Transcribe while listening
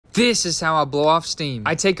This is how I blow off steam.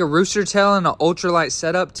 I take a rooster tail and an ultralight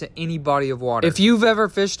setup to any body of water. If you've ever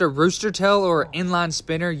fished a rooster tail or an inline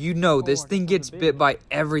spinner, you know this thing gets bit by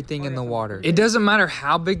everything in the water. It doesn't matter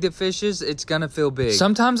how big the fish is, it's gonna feel big.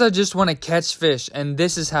 Sometimes I just want to catch fish, and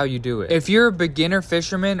this is how you do it. If you're a beginner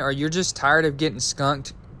fisherman or you're just tired of getting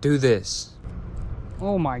skunked, do this.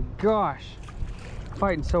 Oh my gosh,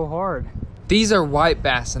 fighting so hard. These are white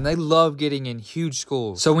bass and they love getting in huge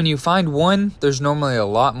schools. So when you find one, there's normally a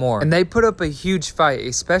lot more. And they put up a huge fight,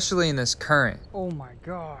 especially in this current. Oh my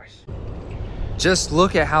gosh. Just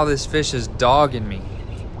look at how this fish is dogging me.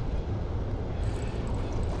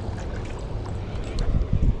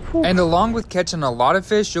 And along with catching a lot of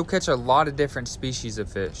fish, you'll catch a lot of different species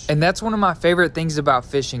of fish. And that's one of my favorite things about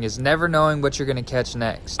fishing, is never knowing what you're gonna catch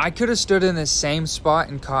next. I could have stood in this same spot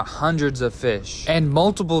and caught hundreds of fish and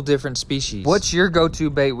multiple different species. What's your go-to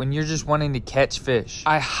bait when you're just wanting to catch fish?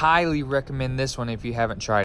 I highly recommend this one if you haven't tried it.